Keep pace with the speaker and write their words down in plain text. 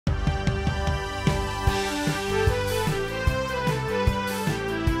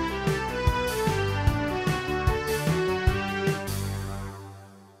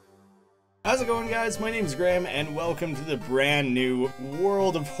How's it going, guys? My name's Graeme, and welcome to the brand new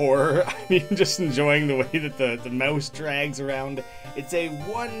World of Horror. I mean, just enjoying the way that the mouse drags around. It's a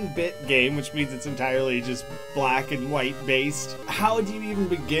 1-bit game, which means it's entirely just black and white based. How do you even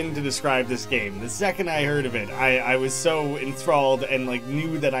begin to describe this game? The second I heard of it, I was so enthralled and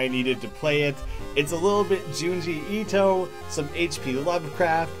knew that I needed to play it. It's a little bit Junji Ito, some H.P.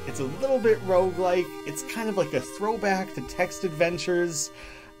 Lovecraft. It's a little bit roguelike. It's kind of like a throwback to text adventures.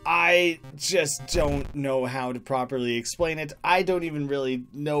 I just don't know how to properly explain it. I don't even really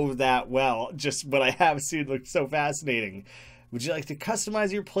know that well. Just what I have seen looks so fascinating. Would you like to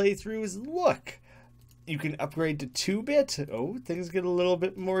customize your playthroughs? Look, you can upgrade to 2-bit. Oh, things get a little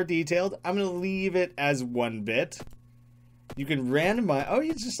bit more detailed. I'm going to leave it as 1-bit. You can randomize. Oh, he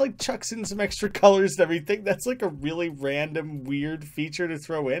just chucks in some extra colors and everything. That's a really random, weird feature to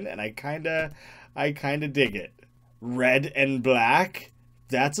throw in, and I kind of dig it. Red and black.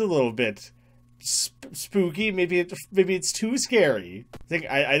 That's a little bit spooky. Maybe it's too scary.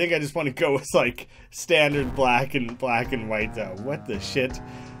 I think I just want to go with standard black and white though. What the shit?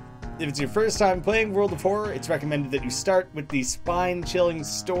 If it's your first time playing World of Horror, it's recommended that you start with the spine-chilling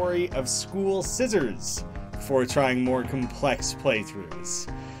story of School Scissors before trying more complex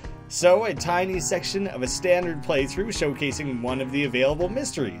playthroughs. So, a tiny section of a standard playthrough showcasing one of the available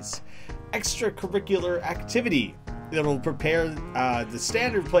mysteries. Extracurricular activity. It'll prepare the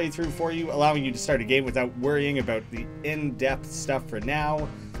standard playthrough for you, allowing you to start a game without worrying about the in-depth stuff for now.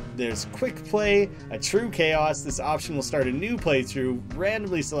 There's quick play, a true chaos. This option will start a new playthrough,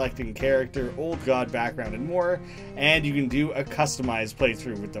 randomly selecting character, old god background, and more. And you can do a customized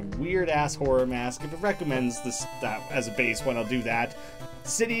playthrough with the weird-ass horror mask. If it recommends that as a base one, I'll do that.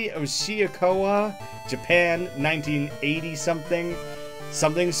 City of Shiikawa, Japan, 1980-something.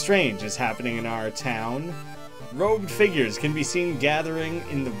 Something strange is happening in our town. Robed figures can be seen gathering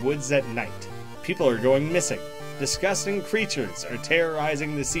in the woods at night. People are going missing. Disgusting creatures are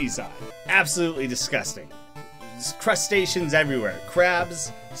terrorizing the seaside. Absolutely disgusting. There's crustaceans everywhere.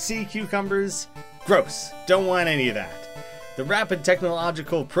 Crabs, sea cucumbers. Gross. Don't want any of that. The rapid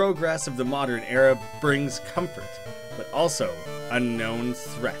technological progress of the modern era brings comfort, but also unknown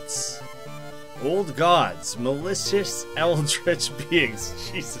threats. Old gods, malicious eldritch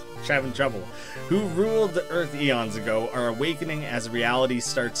beings, Jesus, having trouble, who ruled the earth eons ago are awakening as reality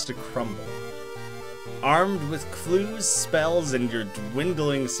starts to crumble. Armed with clues, spells, and your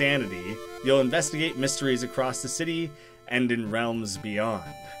dwindling sanity, you'll investigate mysteries across the city and in realms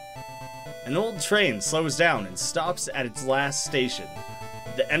beyond. An old train slows down and stops at its last station.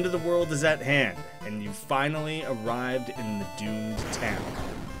 The end of the world is at hand, and you've finally arrived in the doomed town.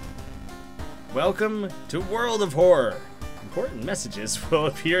 Welcome to World of Horror. Important messages will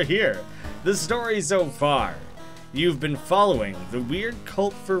appear here. The story so far. You've been following the weird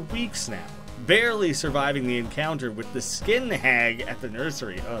cult for weeks now, barely surviving the encounter with the skin hag at the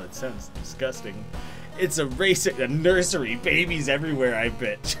nursery. Oh, that sounds disgusting. It's a nursery, babies everywhere, I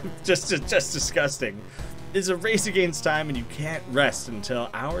bet. just disgusting. It's a race against time, and you can't rest until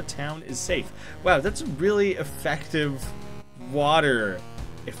our town is safe. Wow, that's a really effective water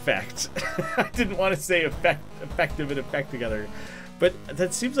effect. I didn't want to say effective and effect together, but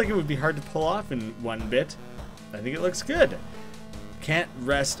that seems like it would be hard to pull off in 1-bit. I think it looks good. Can't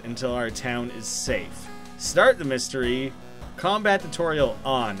rest until our town is safe. Start the mystery. Combat tutorial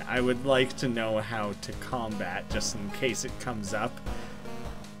on. I would like to know how to combat just in case it comes up.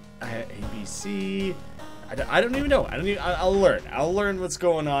 ABC. I don't even know. I'll learn. I'll learn what's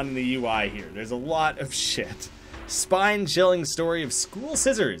going on in the UI here. There's a lot of shit. Spine-chilling story of School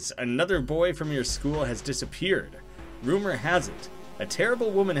Scissors. Another boy from your school has disappeared. Rumor has it, a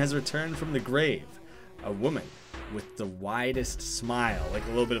terrible woman has returned from the grave. A woman with the widest smile, a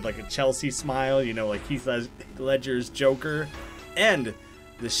little bit of a Chelsea smile, you know, like Heath Ledger's Joker, and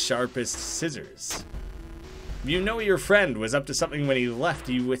the sharpest scissors. You know your friend was up to something when he left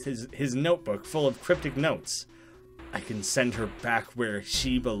you with his notebook full of cryptic notes. I can send her back where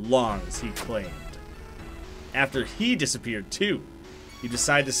she belongs, he claimed. After he disappeared too, you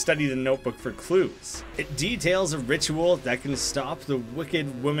decide to study the notebook for clues. It details a ritual that can stop the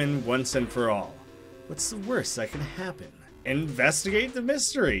wicked woman once and for all. What's the worst that can happen? Investigate the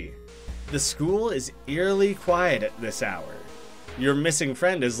mystery. The school is eerily quiet at this hour. Your missing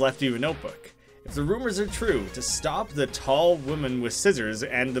friend has left you a notebook. If the rumors are true, to stop the tall woman with scissors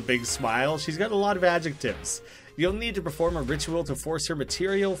and the big smile, she's got a lot of adjectives. You'll need to perform a ritual to force her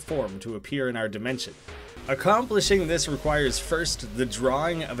material form to appear in our dimension. Accomplishing this requires first the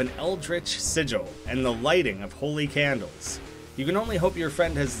drawing of an eldritch sigil and the lighting of holy candles. You can only hope your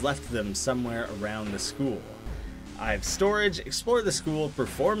friend has left them somewhere around the school. I have storage, explore the school,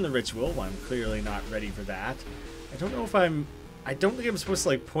 perform the ritual. Well, I'm clearly not ready for that. I don't know if I don't think I'm supposed to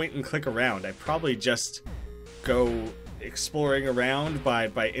like point and click around. I probably just go exploring around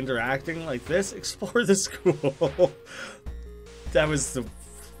by interacting like this. Explore the school. That was the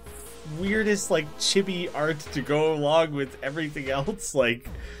weirdest like chibi art to go along with everything else. Like,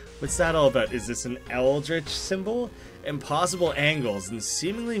 what's that all about? Is this an eldritch symbol? Impossible angles and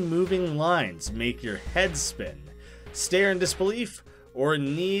seemingly moving lines make your head spin. Stare in disbelief or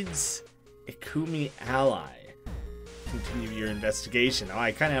needs Ikumi ally. Continue your investigation. Oh,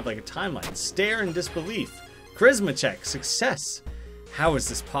 I kind of have like a timeline. Stare in disbelief. Charisma check. Success. How is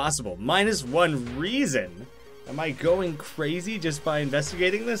this possible? -1 reason. Am I going crazy just by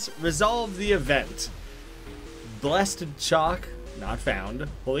investigating this? Resolve the event. Blessed chalk. Not found.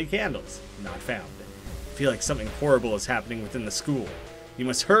 Holy candles. Not found. I feel like something horrible is happening within the school. You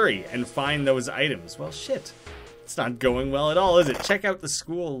must hurry and find those items. Well, shit. It's not going well at all, is it? Check out the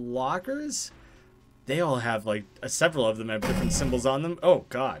school lockers. They all have, like, several of them have different symbols on them. Oh,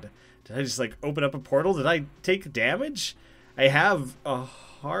 God. Did I just, like, open up a portal? Did I take damage? I have a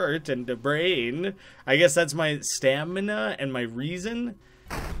heart and a brain. I guess that's my stamina and my reason.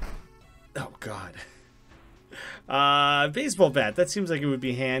 Oh, God. Baseball bat. That seems like it would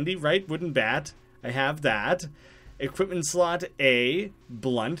be handy, right? Wooden bat. I have that. Equipment slot A.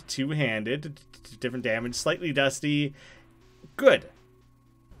 Blunt. Two-handed. Different damage. Slightly dusty. Good.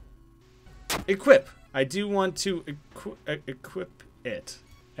 Equip. I do want to equip it.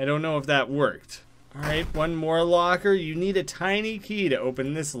 I don't know if that worked. Alright, one more locker. You need a tiny key to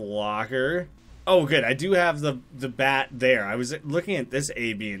open this locker. Oh, good. I do have the bat there. I was looking at this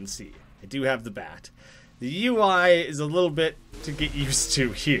A, B, and C. I do have the bat. The UI is a little bit to get used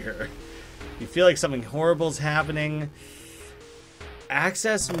to here. You feel like something horrible is happening.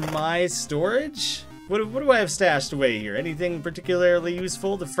 Access my storage? What do I have stashed away here? Anything particularly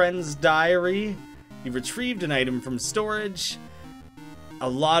useful? The friend's diary. You retrieved an item from storage. A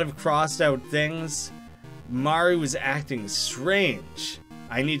lot of crossed out things. Maru is acting strange.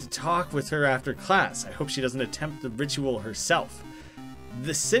 I need to talk with her after class. I hope she doesn't attempt the ritual herself.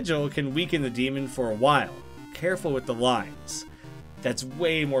 The sigil can weaken the demon for a while. Careful with the lines. That's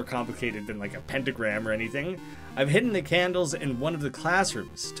way more complicated than like a pentagram or anything. I've hidden the candles in one of the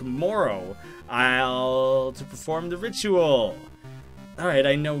classrooms. Tomorrow, I'll to perform the ritual. Alright,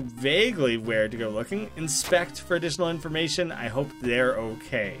 I know vaguely where to go looking. Inspect for additional information. I hope they're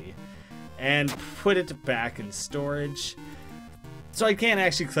okay. And put it back in storage. So I can't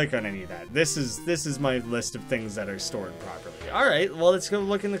actually click on any of that. This is my list of things that are stored properly. Alright, well, let's go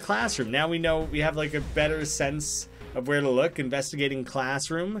look in the classroom. Now we know we have like a better sense of where to look. Investigating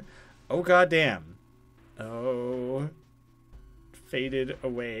classroom. Oh, goddamn. Oh. Faded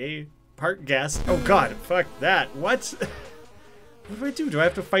away. Part guest. Oh, God. Fuck that. What? What do I do? Do I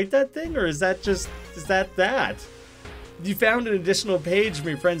have to fight that thing? Or is that just... Is that? You found an additional page from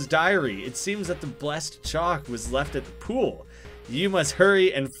your friend's diary. It seems that the blessed chalk was left at the pool. You must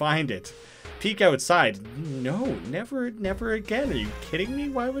hurry and find it. Peek outside. No, never again. Are you kidding me?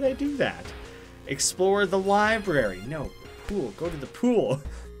 Why would I do that? Explore the library. No, pool. Go to the pool.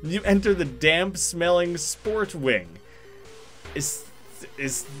 You enter the damp-smelling sport wing. Is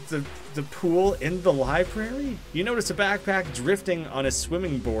the pool in the library? You notice a backpack drifting on a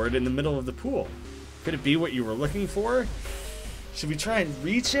swimming board in the middle of the pool. Could it be what you were looking for? Should we try and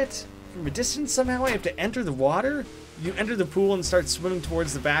reach it from a distance somehow? I have to enter the water? You enter the pool and start swimming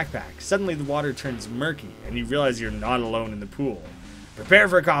towards the backpack. Suddenly the water turns murky, and you realize you're not alone in the pool. Prepare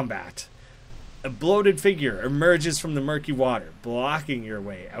for combat. A bloated figure emerges from the murky water, blocking your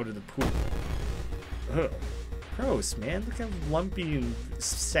way out of the pool. Ugh. Gross, man. Look how lumpy and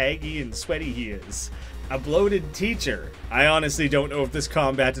saggy and sweaty he is. A bloated teacher. I honestly don't know if this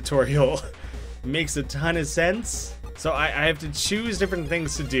combat tutorial makes a ton of sense. So I have to choose different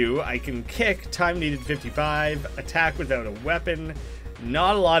things to do. I can kick, time needed 55, attack without a weapon,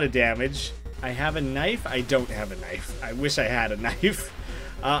 not a lot of damage. I have a knife. I don't have a knife. I wish I had a knife.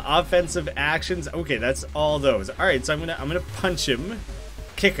 Offensive actions. Okay, that's all those. All right, so I'm gonna punch him,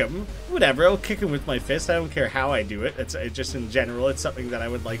 kick him, whatever. I'll kick him with my fist. I don't care how I do it. It's just in general. It's something that I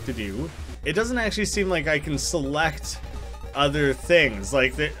would like to do. It doesn't actually seem like I can select other things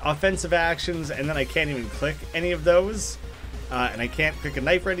like the offensive actions, and then I can't even click any of those, and I can't click a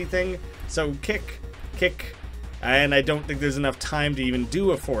knife or anything. So kick, and I don't think there's enough time to even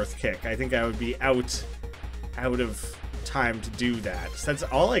do a fourth kick. I think I would be out of time to do that. So that's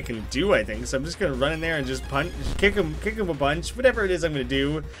all I can do, I think. So I'm just gonna run in there and just punch, kick him a bunch, whatever it is I'm gonna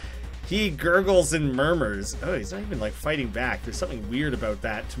do. He gurgles and murmurs. Oh, he's not even like fighting back. There's something weird about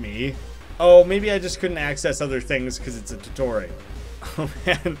that to me. Oh, maybe I just couldn't access other things because it's a tutorial. Oh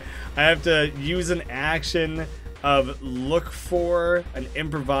man, I have to use an action of look for an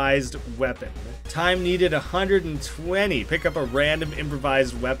improvised weapon. Time needed 120. Pick up a random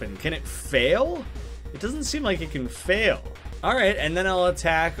improvised weapon. Can it fail? It doesn't seem like it can fail. All right, and then I'll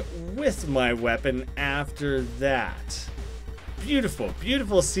attack with my weapon after that. Beautiful,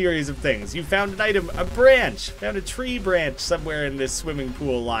 beautiful series of things. You found an item, a branch, found a tree branch somewhere in this swimming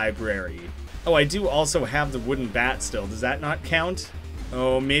pool library. Oh, I do also have the wooden bat still. Does that not count?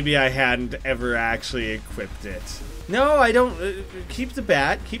 Oh, maybe I hadn't ever actually equipped it. No, I don't. Keep the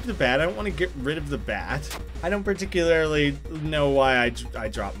bat. Keep the bat. I don't want to get rid of the bat. I don't particularly know why I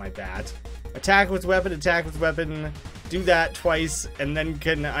dropped my bat. Attack with weapon, attack with weapon. Do that twice, and then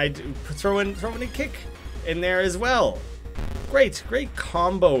can I throw in a kick in there as well. Great, great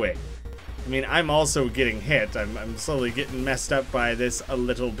comboing. I mean, I'm also getting hit. I'm slowly getting messed up by this a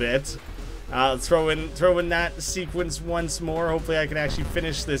little bit. Throw in that sequence once more. Hopefully I can actually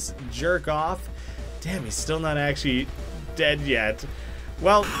finish this jerk off. Damn, he's still not actually dead yet.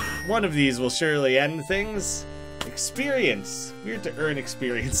 Well, one of these will surely end things. Experience. Weird to earn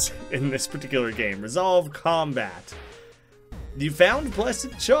experience in this particular game. Resolve combat. You found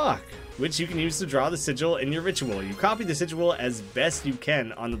Blessed Chalk, which you can use to draw the sigil in your ritual. You copy the sigil as best you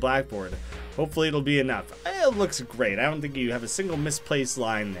can on the blackboard. Hopefully it'll be enough. It looks great. I don't think you have a single misplaced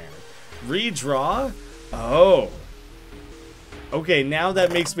line there. Redraw? Oh. Okay, now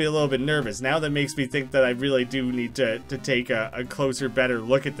that makes me a little bit nervous. Now that makes me think that I really do need to take a closer, better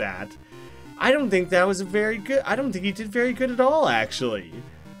look at that. I don't think that was very good. I don't think he did very good at all, actually.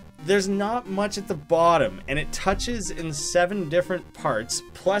 There's not much at the bottom, and it touches in 7 different parts,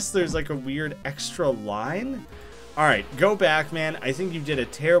 plus there's like a weird extra line. Alright, go back, man. I think you did a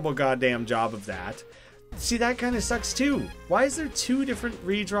terrible goddamn job of that. See, that kind of sucks too. Why is there 2 different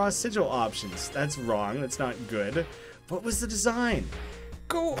redraw sigil options? That's wrong. That's not good. What was the design?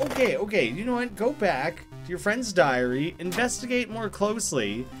 Okay, you know what? Go back to your friend's diary, investigate more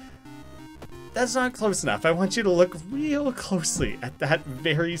closely. That's not close enough. I want you to look real closely at that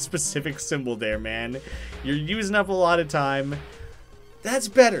very specific symbol there, man. You're using up a lot of time. That's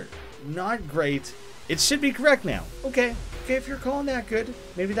better. Not great. It should be correct now. Okay, if you're calling that good,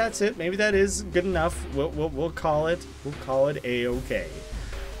 maybe that's it. Maybe that is good enough. We'll call it. We'll call it A-okay.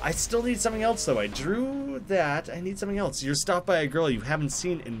 I still need something else, though. I drew that. I need something else. You're stopped by a girl you haven't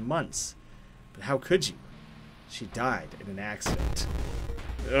seen in months. But how could you? She died in an accident.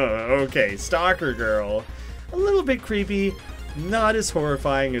 Okay, stalker girl. A little bit creepy. Not as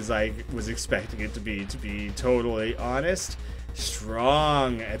horrifying as I was expecting it to be totally honest.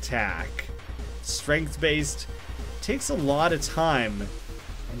 Strong attack. Strength-based. Takes a lot of time.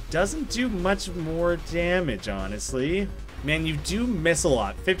 And doesn't do much more damage, honestly. Man, you do miss a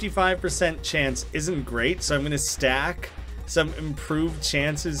lot. 55% chance isn't great, so I'm going to stack some improved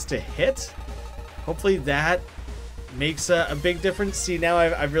chances to hit. Hopefully that makes a big difference. See, now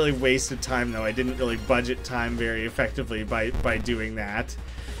I've really wasted time, though. I didn't really budget time very effectively by doing that.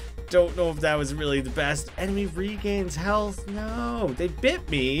 Don't know if that was really the best. Enemy regains health. No, they bit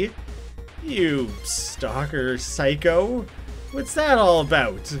me. You stalker psycho. What's that all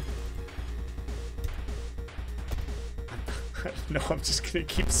about? I don't know, I'm just gonna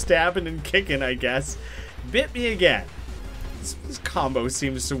keep stabbing and kicking, I guess. Bit me again. This combo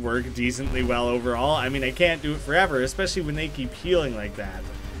seems to work decently well overall. I mean, I can't do it forever, especially when they keep healing like that.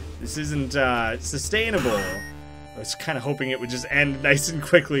 This isn't sustainable. I was kind of hoping it would just end nice and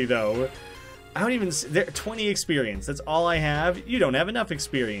quickly, though. I don't even... There, 20 experience. That's all I have. You don't have enough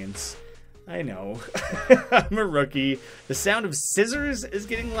experience. I know. I'm a rookie. The sound of scissors is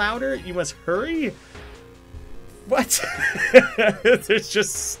getting louder. You must hurry. What? They're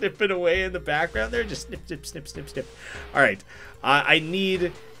just snipping away in the background there. Just snip, snip, snip, snip, snip. All right. I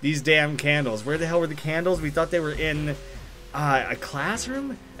need these damn candles. Where the hell were the candles? We thought they were in a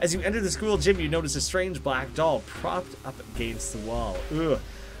classroom? As you enter the school gym, you notice a strange black doll propped up against the wall. Ugh.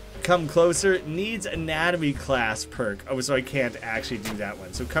 Come closer. Needs anatomy class perk. Oh, so I can't actually do that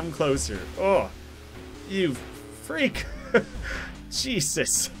one. So come closer. Oh, you freak.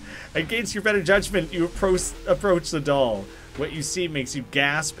 Jesus. Against your better judgment, you approach the doll. What you see makes you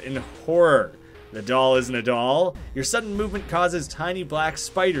gasp in horror. The doll isn't a doll. Your sudden movement causes tiny black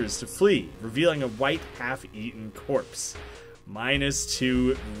spiders to flee, revealing a white, half-eaten corpse.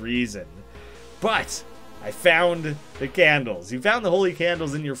 -2 reason. But I found the candles. You found the holy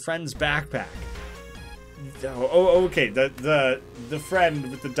candles in your friend's backpack. Oh, okay. The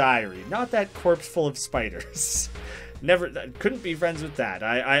friend with the diary. Not that corpse full of spiders. Never, couldn't be friends with that.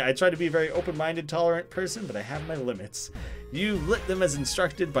 I try to be a very open-minded, tolerant person, but I have my limits. You lit them as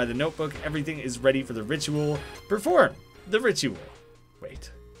instructed by the notebook. Everything is ready for the ritual. Perform the ritual.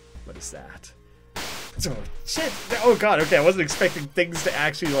 Wait, what is that? Oh, shit. Oh, God. Okay, I wasn't expecting things to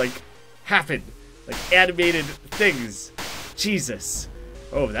actually, like, happen. Like, animated things. Jesus.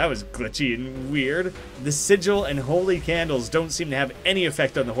 Oh, that was glitchy and weird. The sigil and holy candles don't seem to have any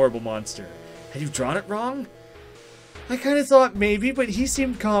effect on the horrible monster. Had you drawn it wrong? I kind of thought maybe, but he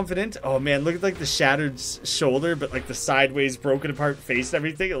seemed confident. Oh, man, look at, like, the shattered shoulder, but, like, the sideways broken apart face and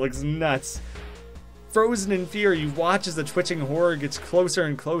everything. It looks nuts. Frozen in fear, you watch as the twitching horror gets closer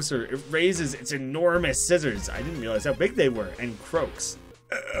and closer. It raises its enormous scissors. I didn't realize how big they were. And croaks.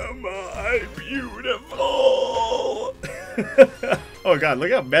 Am I beautiful? Oh god, look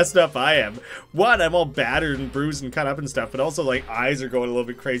how messed up I am. One, I'm all battered and bruised and cut up and stuff, but also like eyes are going a little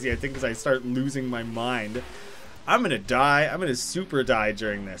bit crazy, I think, because I start losing my mind. I'm gonna die. I'm gonna super die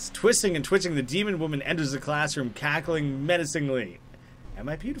during this. Twisting and twitching, the demon woman enters the classroom, cackling menacingly. Am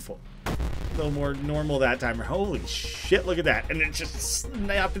I beautiful? A little more normal that time. Holy shit, look at that. And it just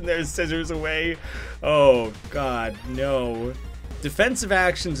snapping their scissors away. Oh god, no. Defensive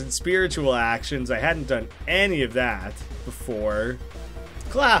actions and spiritual actions. I hadn't done any of that before.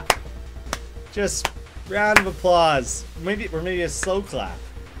 Clap! Just round of applause. Maybe, or maybe a slow clap.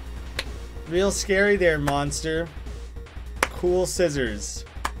 Real scary there, monster. Cool scissors.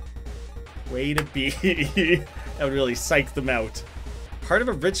 Way to be. That would really psych them out. Part of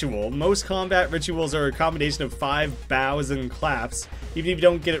a ritual. Most combat rituals are a combination of 5 bows and claps. Even if you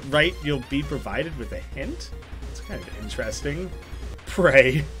don't get it right, you'll be provided with a hint. It's kind of interesting.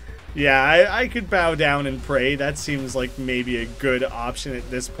 Pray. Yeah, I could bow down and pray. That seems like maybe a good option at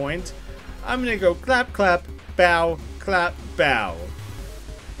this point. I'm gonna go clap, clap, bow, clap, bow.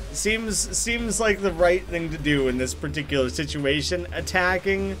 Seems like the right thing to do in this particular situation.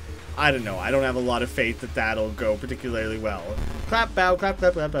 Attacking, I don't know. I don't have a lot of faith that that'll go particularly well. Clap, bow, clap,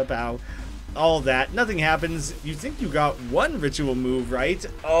 clap, clap, clap, bow. All that. Nothing happens. You think you got one ritual move right.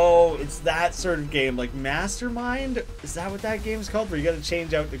 Oh, it's that sort of game. Like Mastermind? Is that what that game's called? Where you gotta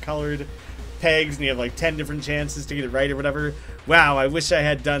change out the colored pegs and you have like 10 different chances to get it right or whatever. Wow, I wish I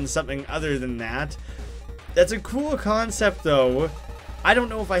had done something other than that. That's a cool concept though. I don't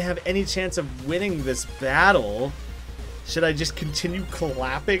know if I have any chance of winning this battle. Should I just continue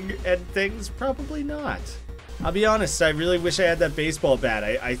clapping at things? Probably not. I'll be honest, I really wish I had that baseball bat.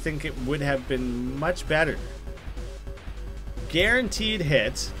 I think it would have been much better. Guaranteed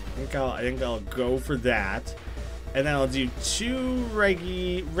hit. I think I'll go for that. And then I'll do 2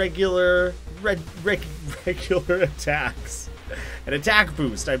 regular attacks. An attack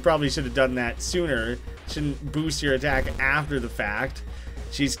boost. I probably should have done that sooner. Shouldn't boost your attack after the fact.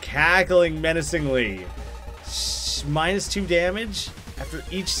 She's cackling menacingly. -2 damage. After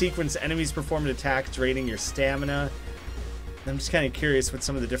each sequence, enemies perform an attack, draining your stamina. I'm just kind of curious what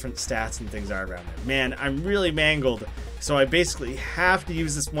some of the different stats and things are around there. Man, I'm really mangled, so I basically have to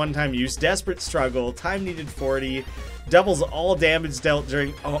use this one-time use. Desperate struggle, time needed 40, doubles all damage dealt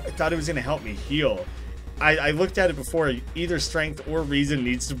during... Oh, I thought it was going to help me heal. I looked at it before. Either strength or reason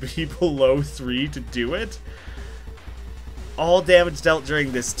needs to be below 3 to do it. All damage dealt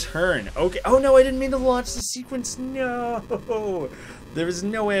during this turn. Okay. Oh, no, I didn't mean to launch the sequence. No. There was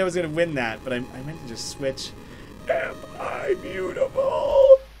no way I was going to win that, but I meant to just switch. Am I beautiful?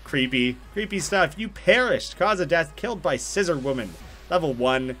 Creepy. Creepy stuff. You perished. Cause of death. Killed by Scissor Woman. Level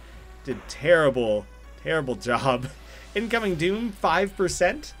 1. Did terrible, terrible job. Incoming Doom,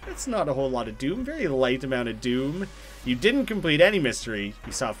 5%. That's not a whole lot of Doom. Very light amount of Doom. You didn't complete any mystery.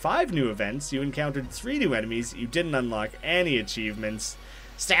 You saw 5 new events. You encountered 3 new enemies. You didn't unlock any achievements.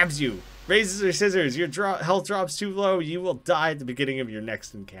 Stabs you. Raises her scissors. Your health drops too low. You will die at the beginning of your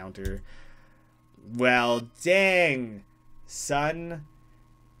next encounter. Well, dang, son.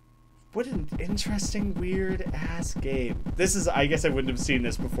 What an interesting, weird-ass game. This is, I guess I wouldn't have seen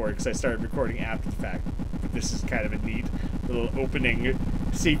this before because I started recording after the fact. But this is kind of a neat little opening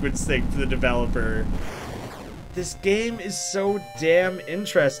sequence thing for the developer. This game is so damn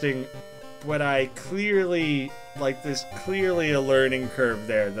interesting, but I clearly, like, there's clearly a learning curve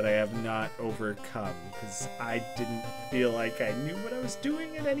there that I have not overcome, because I didn't feel like I knew what I was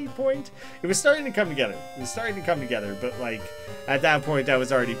doing at any point. It was starting to come together. It was starting to come together, but, like, at that point I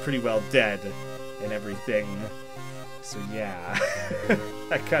was already pretty well dead and everything. So, yeah.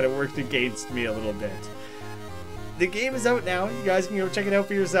 That kind of worked against me a little bit. The game is out now. You guys can go check it out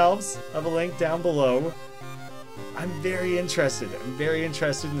for yourselves. I have a link down below. I'm very interested. I'm very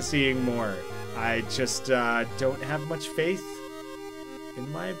interested in seeing more. I just don't have much faith in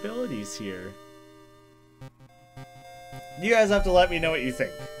my abilities here. you guys have to let me know what you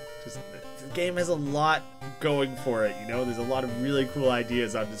think. Just, the game has a lot going for it, you know? There's a lot of really cool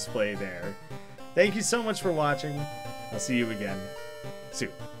ideas on display there. Thank you so much for watching. I'll see you again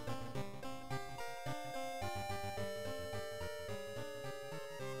soon.